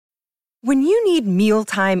When you need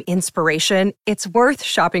mealtime inspiration, it's worth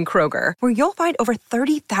shopping Kroger, where you'll find over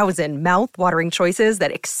 30,000 mouth-watering choices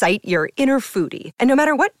that excite your inner foodie. And no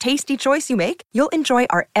matter what tasty choice you make, you'll enjoy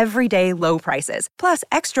our everyday low prices, plus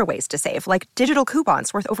extra ways to save, like digital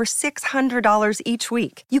coupons worth over $600 each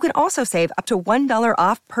week. You can also save up to $1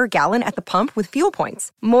 off per gallon at the pump with fuel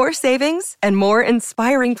points. More savings and more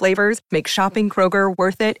inspiring flavors make shopping Kroger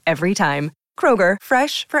worth it every time. Kroger,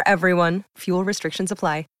 fresh for everyone. Fuel restrictions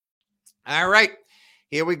apply. All right,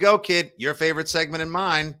 here we go, kid. Your favorite segment and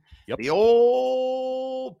mine. Yep. The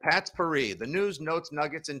old Patspourri, the news, notes,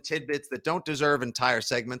 nuggets, and tidbits that don't deserve entire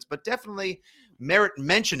segments, but definitely merit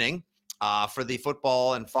mentioning for the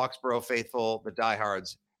football and Foxborough faithful, the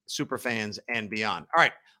diehards, super fans, and beyond. All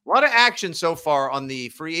right, a lot of action so far on the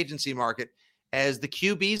free agency market as the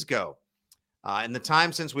QBs go. In the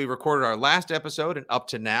time since we recorded our last episode and up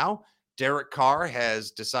to now, Derek Carr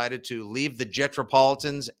has decided to leave the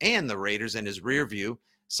Jetropolitans and the Raiders in his rear view,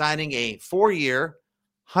 signing a 4-year,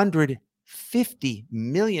 $150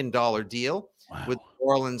 million deal with the New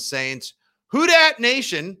Orleans Saints. Who Dat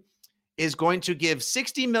Nation is going to give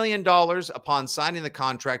 $60 million upon signing the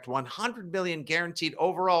contract, $100 million guaranteed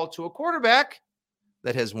overall to a quarterback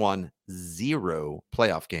that has won 0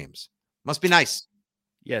 playoff games. Must be nice.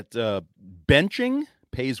 Yeah, benching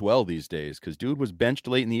pays well these days because dude was benched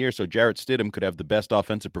late in the year, so Jarrett Stidham could have the best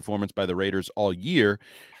offensive performance by the Raiders all year,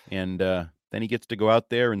 and then he gets to go out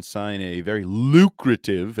there and sign a very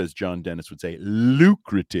lucrative, as John Dennis would say,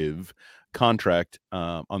 lucrative contract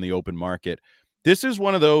on the open market. This is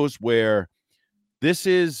one of those where this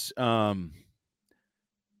is, I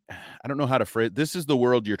don't know how to phrase. This is the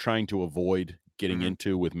world you're trying to avoid getting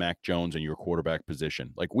into with Mac Jones and your quarterback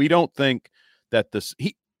position. Like, we don't think that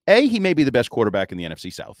he may be the best quarterback in the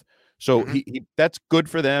NFC South. So he that's good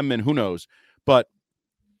for them, and who knows. But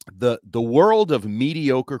the world of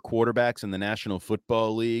mediocre quarterbacks in the National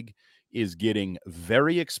Football League is getting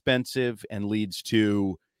very expensive and leads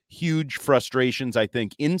to huge frustrations, I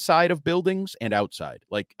think, inside of buildings and outside.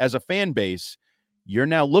 Like, as a fan base, you're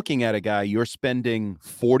now looking at a guy you're spending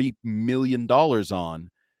 $40 million on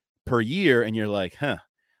per year, and you're like,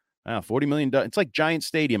 $40 million. It's like Giant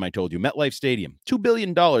Stadium, I told you, MetLife Stadium. $2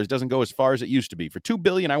 billion doesn't go as far as it used to be. For $2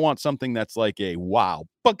 billion, I want something that's like a wow.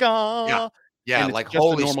 Yeah, like just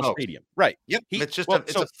holy a normal smokes. stadium. Right. Yep. It's just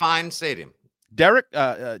a fine stadium. Derek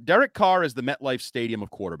Carr is the MetLife Stadium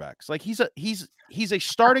of quarterbacks. Like, he's a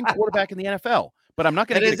starting quarterback in the NFL, but I'm not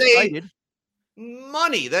going to get excited.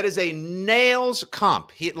 That is a nails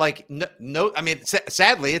comp. He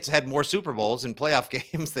sadly, it's had more Super Bowls and playoff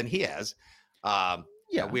games than he has.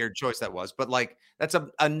 A weird choice that was, but like, that's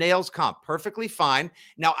a nails comp. Perfectly fine.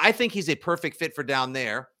 Now, I think he's a perfect fit for down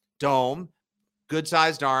there. Dome, good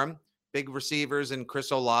sized arm, big receivers, and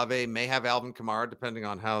Chris Olave may have Alvin Kamara, depending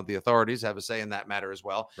on how the authorities have a say in that matter as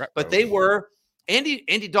well. Right. But they were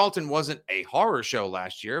Andy Dalton wasn't a horror show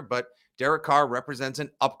last year, but Derek Carr represents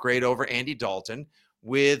an upgrade over Andy Dalton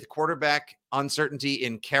with quarterback uncertainty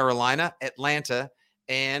in Carolina, Atlanta,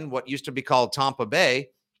 and what used to be called Tampa Bay.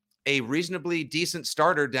 A reasonably decent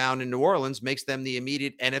starter down in New Orleans makes them the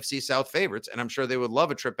immediate NFC South favorites. And I'm sure they would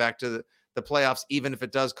love a trip back to the playoffs, even if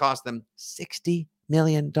it does cost them $60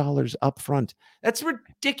 million up front. That's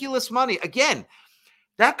ridiculous money. Again,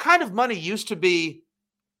 that kind of money used to be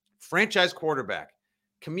franchise quarterback,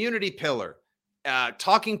 community pillar,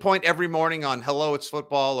 talking point every morning on hello, it's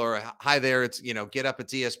football, or hi there, it's, get up,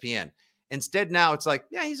 it's ESPN. Instead, now it's like,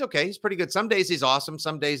 yeah, he's okay. He's pretty good. Some days he's awesome.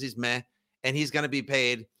 Some days he's meh. And he's going to be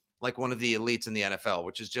paid like one of the elites in the NFL,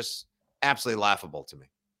 which is just absolutely laughable to me.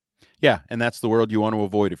 Yeah, and that's the world you want to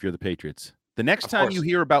avoid if you're the Patriots. The next time you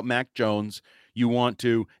hear about Mac Jones, you want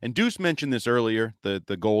to, and Deuce mentioned this earlier,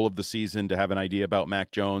 the goal of the season to have an idea about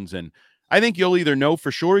Mac Jones, and I think you'll either know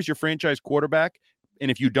for sure he's your franchise quarterback,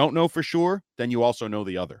 and if you don't know for sure, then you also know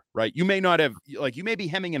the other, right? You may not have, you may be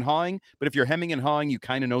hemming and hawing, but if you're hemming and hawing, you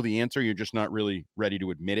kind of know the answer. You're just not really ready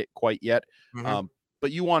to admit it quite yet.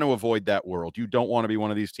 But you want to avoid that world. You don't want to be one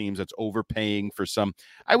of these teams that's overpaying for some.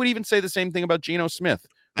 I would even say the same thing about Geno Smith.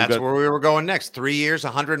 That's where we were going next. 3 years,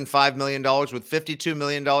 $105 million with $52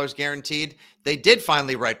 million guaranteed. They did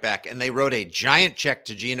finally write back, and they wrote a giant check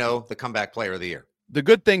to Geno, the comeback player of the year. The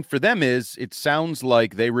good thing for them is it sounds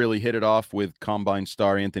like they really hit it off with Combine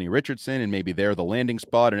star Anthony Richardson, and maybe they're the landing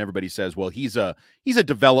spot, and everybody says, well, he's a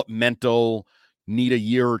developmental, need a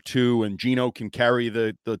year or two, and Geno can carry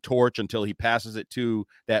the torch until he passes it to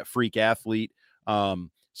that freak athlete.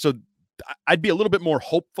 So I'd be a little bit more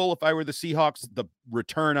hopeful if I were the Seahawks. The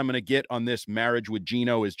return I'm going to get on this marriage with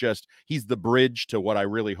Geno is just he's the bridge to what I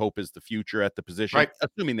really hope is the future at the position, right,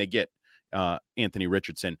 assuming they get Anthony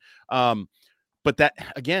Richardson. But that,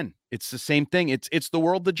 again, it's the same thing. It's the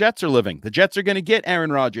world the Jets are living. The Jets are going to get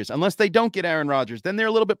Aaron Rodgers. Unless they don't get Aaron Rodgers, then they're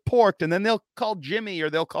a little bit porked, and then they'll call Jimmy or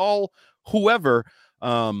they'll call whoever.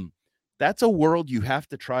 That's a world you have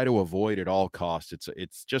to try to avoid at all costs.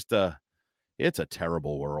 It's a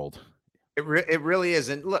terrible world. It really is.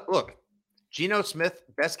 And look, Geno Smith,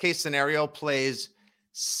 best case scenario, plays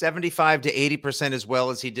 75 to 80% as well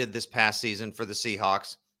as he did this past season for the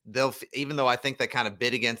Seahawks. Even though I think they kind of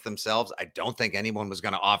bid against themselves, I don't think anyone was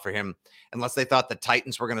going to offer him unless they thought the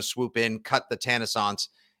Titans were going to swoop in, cut the Tennessons,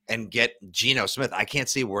 and get Geno Smith. I can't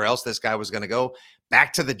see where else this guy was going to go.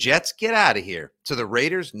 Back to the Jets, get out of here. To the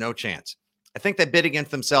Raiders, no chance. I think they bid against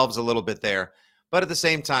themselves a little bit there. But at the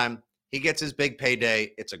same time, he gets his big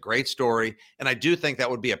payday. It's a great story. And I do think that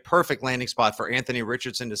would be a perfect landing spot for Anthony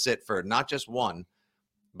Richardson to sit for not just one,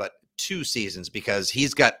 but 2 seasons, because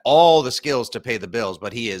he's got all the skills to pay the bills,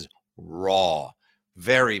 but he is raw,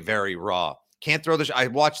 very, very raw. Can't throw I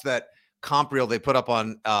watched that comp reel they put up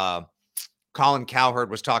on Colin Cowherd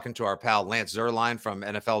was talking to our pal Lance Zierlein from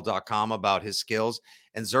NFL.com about his skills.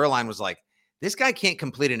 And Zierlein was like, this guy can't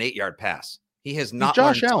complete an 8-yard pass. He has not.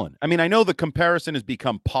 Josh Allen. I mean, I know the comparison has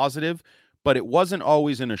become positive, but it wasn't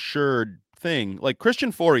always an assured thing. Like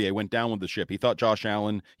Christian Fourier went down with the ship. He thought Josh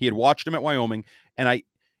Allen, he had watched him at Wyoming. And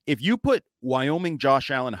if you put Wyoming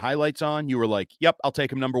Josh Allen highlights on, you were like, yep, I'll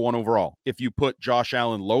take him number 1 overall. If you put Josh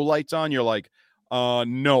Allen lowlights on, you're like,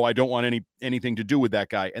 no, I don't want anything to do with that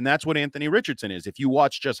guy. And that's what Anthony Richardson is. If you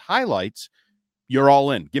watch just highlights, you're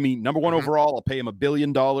all in. Give me number 1 overall. I'll pay him $1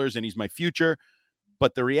 billion and he's my future.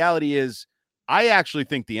 But the reality is, I actually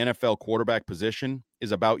think the NFL quarterback position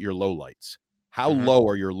is about your lowlights. How low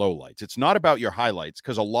are your lowlights? It's not about your highlights,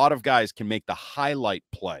 because a lot of guys can make the highlight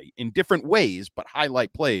play in different ways, but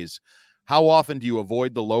highlight plays. How often do you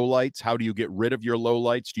avoid the lowlights? How do you get rid of your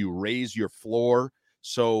lowlights? Do you raise your floor?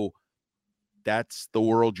 So that's the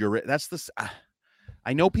world you're in.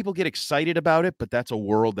 I know people get excited about it, but that's a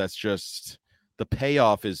world that's just, the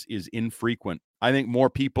payoff is infrequent. I think more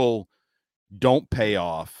people don't pay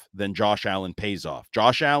off than Josh Allen pays off.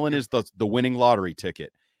 Josh Allen is the winning lottery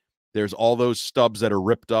ticket. There's all those stubs that are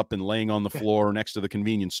ripped up and laying on the floor next to the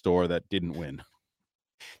convenience store that didn't win.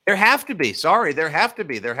 There have to be. Sorry, there have to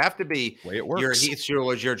be. There have to be way it works. Your Heath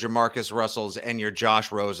Sherwoods, your Jamarcus Russells, and your Josh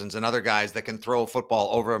Rosens and other guys that can throw a football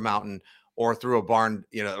over a mountain or through a barn,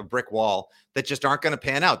 a brick wall, that just aren't going to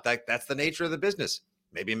pan out. That's the nature of the business.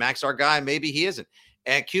 Maybe Mac's our guy. Maybe he isn't.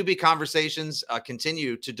 And QB conversations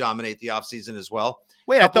continue to dominate the offseason as well.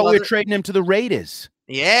 Wait, I thought we were trading him to the Raiders.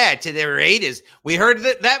 Yeah, to the Raiders. We heard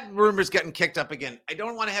that rumor's getting kicked up again. I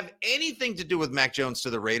don't want to have anything to do with Mac Jones to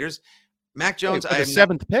the Raiders. Mac Jones, the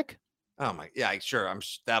 7th pick. Oh my, yeah, sure.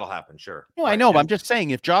 That'll happen. Sure. No, I know, but I'm just saying,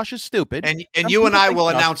 if Josh is stupid, and you and I will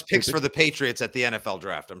announce picks for the Patriots at the NFL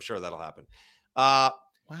draft. I'm sure that'll happen. Wow.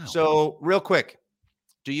 So real quick,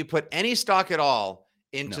 do you put any stock at all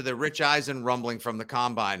into the Rich Eisen rumbling from the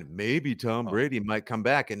combine? Maybe Tom Brady might come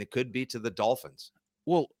back, and it could be to the Dolphins.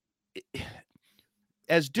 Well,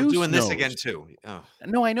 as Deuce doing knows, this again too. Oh.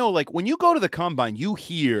 No, I know. Like when you go to the combine, you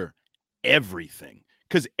hear everything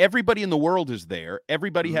because everybody in the world is there.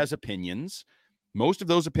 Everybody has opinions. Most of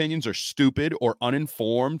those opinions are stupid or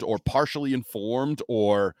uninformed or partially informed,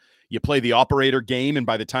 or you play the operator game, and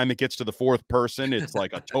by the time it gets to the 4th person, it's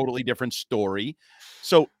like a totally different story.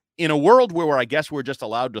 So in a world where I guess we're just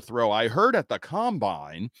allowed to throw, I heard at the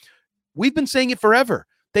combine, we've been saying it forever,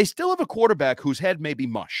 they still have a quarterback whose head may be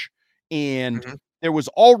mush. And there was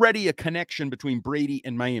already a connection between Brady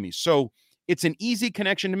and Miami. So it's an easy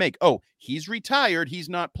connection to make. Oh, he's retired. He's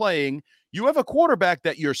not playing. You have a quarterback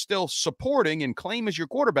that you're still supporting and claim as your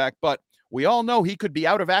quarterback, but we all know he could be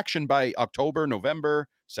out of action by October, November,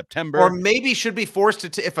 September. Or maybe should be forced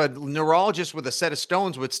to, if a neurologist with a set of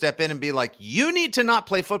stones would step in and be like, you need to not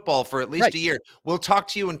play football for at least a year. We'll talk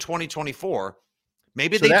to you in 2024.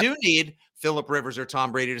 Maybe they do need Phillip Rivers or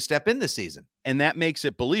Tom Brady to step in this season. And that makes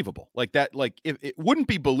it believable. Like that, like if it wouldn't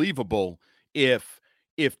be believable if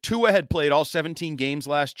Tua had played all 17 games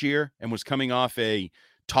last year and was coming off a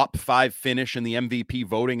top 5 finish in the MVP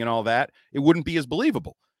voting and all that, it wouldn't be as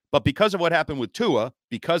believable. But because of what happened with Tua,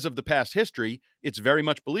 because of the past history, it's very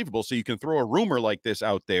much believable. So you can throw a rumor like this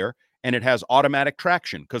out there and it has automatic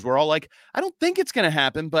traction because we're all like, I don't think it's going to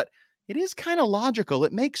happen, but it is kind of logical.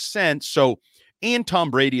 It makes sense. So, and Tom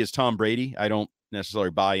Brady is Tom Brady. I don't necessarily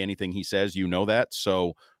buy anything he says. You know that.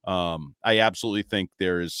 So I absolutely think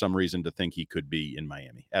there is some reason to think he could be in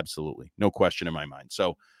Miami. Absolutely. No question in my mind.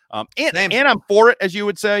 So, and I'm for it, as you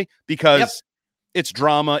would say, because it's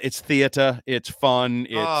drama, it's theater, it's fun.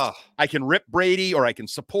 I can rip Brady or I can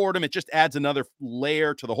support him. It just adds another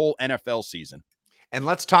layer to the whole NFL season. And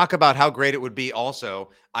let's talk about how great it would be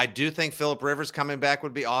also. I do think Phillip Rivers coming back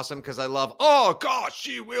would be awesome because I love, oh, gosh,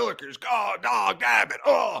 gee willikers, God, dog, dabbit,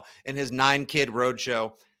 oh, in his 9-kid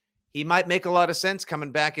roadshow. He might make a lot of sense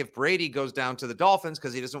coming back if Brady goes down to the Dolphins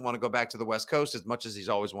because he doesn't want to go back to the West Coast as much as he's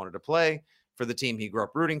always wanted to play for the team he grew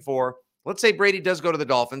up rooting for. Let's say Brady does go to the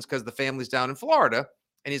Dolphins because the family's down in Florida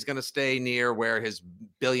and he's going to stay near where his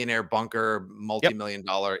billionaire bunker,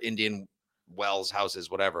 multi-million-dollar Indian Wells house is,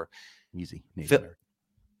 whatever. Easy.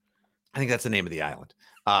 I think that's the name of the island.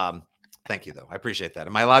 Thank you, though. I appreciate that.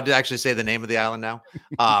 Am I allowed to actually say the name of the island now?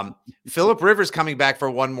 Phillip Rivers coming back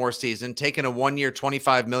for one more season, taking a 1-year,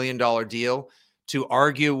 $25 million deal to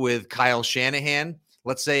argue with Kyle Shanahan.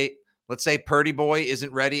 Let's say Purdy Boy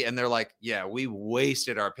isn't ready, and they're like, yeah, we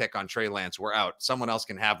wasted our pick on Trey Lance. We're out. Someone else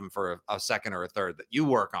can have him for a second or a third. That you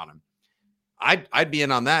work on him. I'd be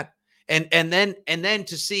in on that. And then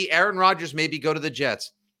to see Aaron Rodgers maybe go to the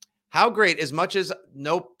Jets. How great, as much as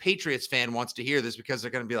no Patriots fan wants to hear this because they're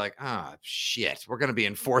going to be like, shit, we're going to be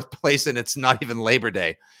in 4th place and it's not even Labor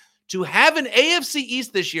Day. To have an AFC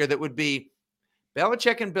East this year that would be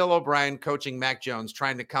Belichick and Bill O'Brien coaching Mac Jones,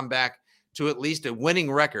 trying to come back to at least a winning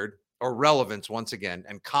record or relevance once again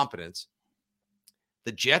and competence.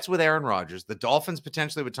 The Jets with Aaron Rodgers, the Dolphins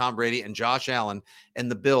potentially with Tom Brady and Josh Allen, and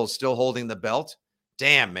the Bills still holding the belt.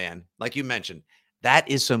 Damn, man. Like you mentioned, that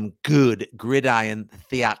is some good gridiron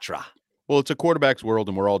theatre. Well, it's a quarterback's world,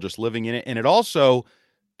 and we're all just living in it. And it also,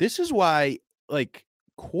 this is why, like,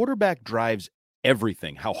 quarterback drives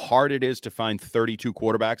everything, how hard it is to find 32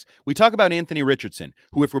 quarterbacks. We talk about Anthony Richardson,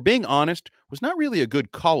 who, if we're being honest, was not really a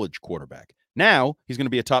good college quarterback. Now he's going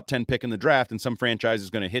to be a top 10 pick in the draft, and some franchise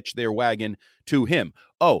is going to hitch their wagon to him.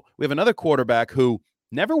 Oh, we have another quarterback who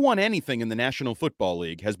never won anything in the National Football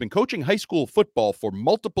League, has been coaching high school football for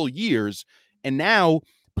multiple years, and now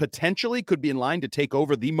potentially could be in line to take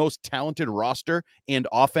over the most talented roster and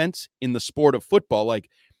offense in the sport of football. Like,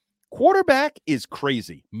 quarterback is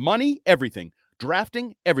crazy. Money, everything.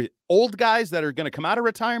 Drafting, everything. Old guys that are going to come out of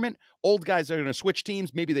retirement, old guys that are going to switch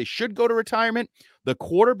teams. Maybe they should go to retirement. The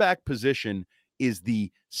quarterback position is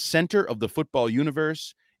the center of the football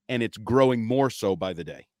universe, and it's growing more so by the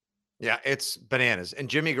day. Yeah, it's bananas. And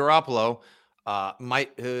Jimmy Garoppolo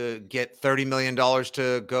might get $30 million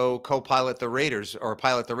to go co-pilot the Raiders or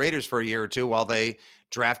pilot the Raiders for a year or two while they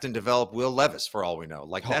draft and develop Will Levis, for all we know.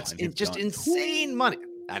 Like, that's just insane money.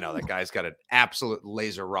 I know that guy's got an absolute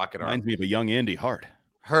laser rocket arm. Reminds me of a young Andy Hart.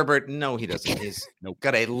 Herbert, no, he doesn't. He's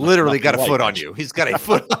got a foot on you. He's got a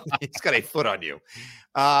foot. He's got a foot on you.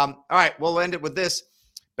 All right, we'll end it with this.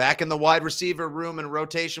 Back in the wide receiver room and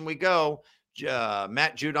rotation we go.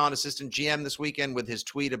 Matt Judon, assistant GM this weekend, with his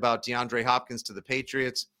tweet about DeAndre Hopkins to the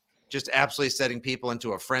Patriots, just absolutely setting people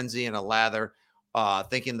into a frenzy and a lather,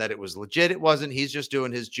 thinking that it was legit. It wasn't. He's just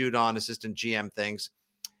doing his Judon assistant GM things.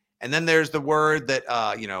 And then there's the word that,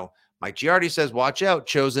 Mike Giardi says, watch out,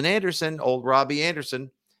 Chosen Anderson, old Robbie Anderson,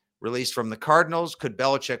 released from the Cardinals. Could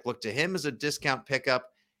Belichick look to him as a discount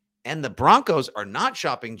pickup? And the Broncos are not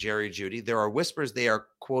shopping Jerry Jeudy. There are whispers they are,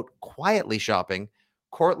 quote, quietly shopping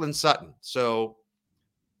Cortland Sutton. So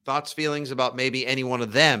thoughts, feelings about maybe any one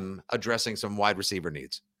of them addressing some wide receiver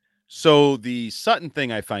needs? So the Sutton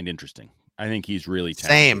thing I find interesting. I think he's really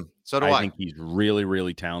talented. Same. So do I. I think he's really,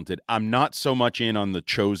 really talented. I'm not so much in on the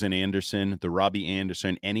Chosen Anderson, the Robbie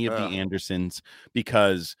Anderson, any of the Andersons,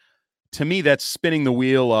 because to me, that's spinning the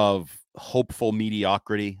wheel of hopeful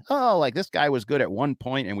mediocrity. Oh, like this guy was good at one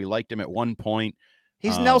point and we liked him at one point.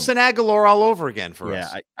 He's Nelson Aguilar all over again for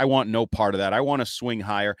us. Yeah, I want no part of that. I want to swing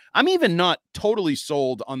higher. I'm even not totally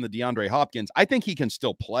sold on the DeAndre Hopkins. I think he can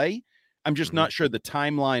still play. I'm just not sure the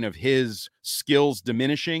timeline of his skills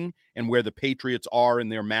diminishing and where the Patriots are in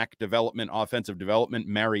their MAC development, offensive development,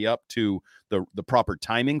 marry up to the proper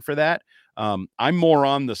timing for that. I'm more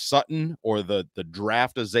on the Sutton or the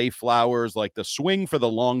draft of Zay Flowers, like the swing for the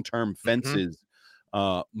long-term fences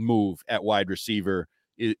move at wide receiver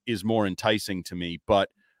is more enticing to me. But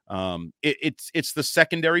it's the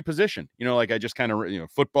secondary position. Like I just kind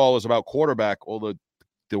of, football is about quarterback. Well,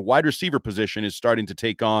 the wide receiver position is starting to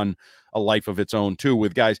take on a life of its own too,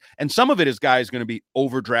 with guys. And some of it is guys going to be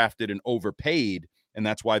overdrafted and overpaid. And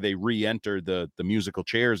that's why they re-enter the musical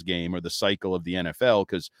chairs game or the cycle of the NFL,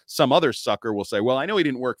 because some other sucker will say, well, I know he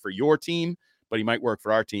didn't work for your team, but he might work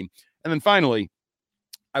for our team. And then finally,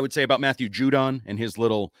 I would say about Matthew Judon and his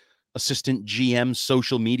little assistant GM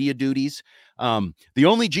social media duties. The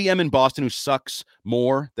only GM in Boston who sucks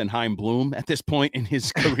more than Chaim Bloom at this point in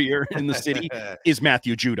his career in the city is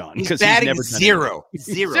Matthew Judon. He's batting never zero.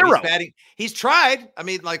 He's tried. I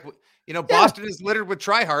mean, Boston is littered with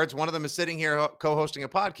tryhards. One of them is sitting here co-hosting a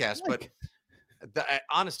podcast, but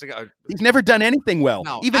Honest to God, he's never done anything well.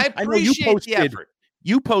 no, Even I appreciate the effort.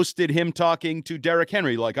 You posted him talking to Derrick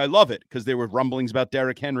Henry. Like, I love it because there were rumblings about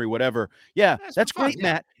Derrick Henry, whatever. Yeah, that's fun, great,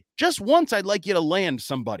 Matt. Just once, I'd like you to land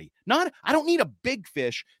somebody. I don't need a big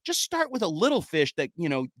fish. Just start with a little fish that,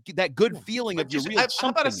 that good feeling of your real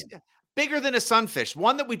something. How about bigger than a sunfish?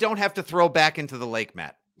 One that we don't have to throw back into the lake,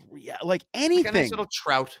 Matt. Yeah, like anything. Like a nice little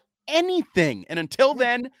trout. Anything. And until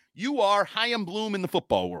then, you are Chaim Bloom in the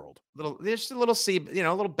football world. Just a little sea,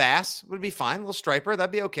 a little bass would be fine. A little striper,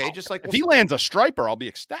 that'd be okay. Just like if he lands a striper, I'll be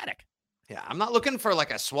ecstatic. Yeah, I'm not looking for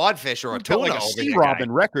like a swordfish or a tuna. Like a sea robin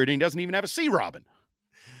record, and he doesn't even have a sea robin.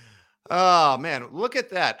 Oh man, look at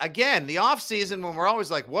that. Again, the off season when we're always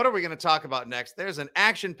like, what are we going to talk about next? There's an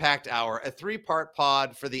action-packed hour, a 3-part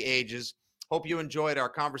pod for the ages. Hope you enjoyed our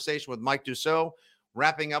conversation with Mike Dussault,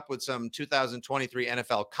 wrapping up with some 2023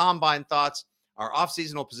 NFL Combine thoughts, our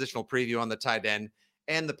off-seasonal positional preview on the tight end,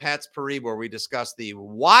 and the Patspourri, where we discuss the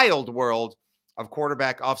wild world of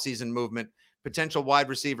quarterback offseason movement, potential wide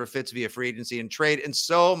receiver fits via free agency and trade, and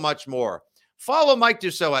so much more. Follow Mike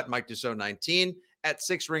Dussault at Mike Dussault19, at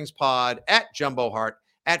 6 Rings Pod, at Jumbo Hart,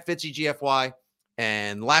 at FitzyGFY.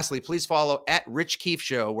 And lastly, please follow at Rich Keefe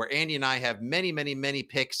Show, where Andy and I have many, many, many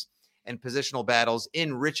picks and positional battles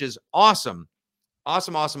in Rich's awesome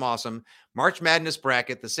March Madness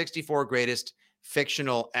bracket, the 64 greatest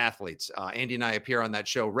fictional athletes. Andy and I appear on that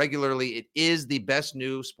show regularly. It is the best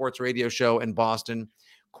new sports radio show in Boston,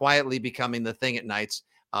 quietly becoming the thing at nights.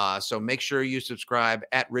 So make sure you subscribe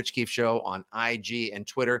at Rich Keefe Show on IG and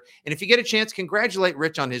Twitter. And if you get a chance, congratulate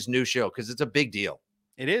Rich on his new show, because it's a big deal.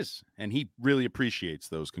 It is. And he really appreciates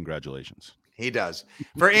those congratulations. He does.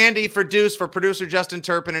 For Andy, for Deuce, for producer Justin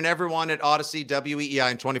Turpin, and everyone at Odyssey,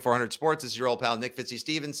 WEEI, and 2400 Sports, this is your old pal Nick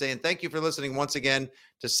Fitzy-Stevens saying thank you for listening once again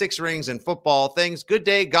to 6 Rings and Football Things. Good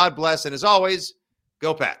day, God bless, and as always,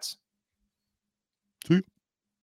 go Pats. See?